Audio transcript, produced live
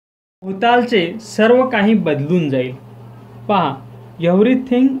भोवतालचे सर्व काही बदलून जाईल. पहा,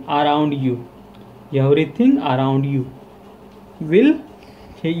 everything around you. Everything around you. Will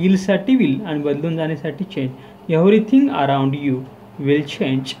हे इलसाठी विल आणि बदलून जाण्यासाठी change. Everything around you will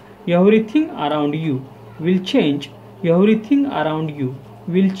change. Everything around you will change. Everything around you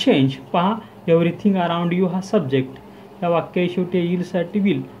will change. पहा, एव्हरीथिंग अराउंड यू हा सब्जेक्ट. या वाक्याच्या शेवटी इलसाठी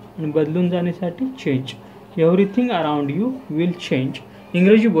विल आणि बदलून जाण्यासाठी change. Everything around you will change.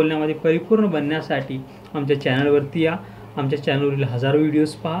 इंग्रजी बोलण्यामध्ये परिपूर्ण बनण्यासाठी आमच्या चॅनलवरती या. आमच्या चॅनलवरील हजारो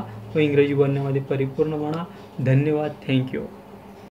व्हिडिओज पहा व इंग्रजी बोलण्यामध्ये परिपूर्ण बना. धन्यवाद. थँक्यू.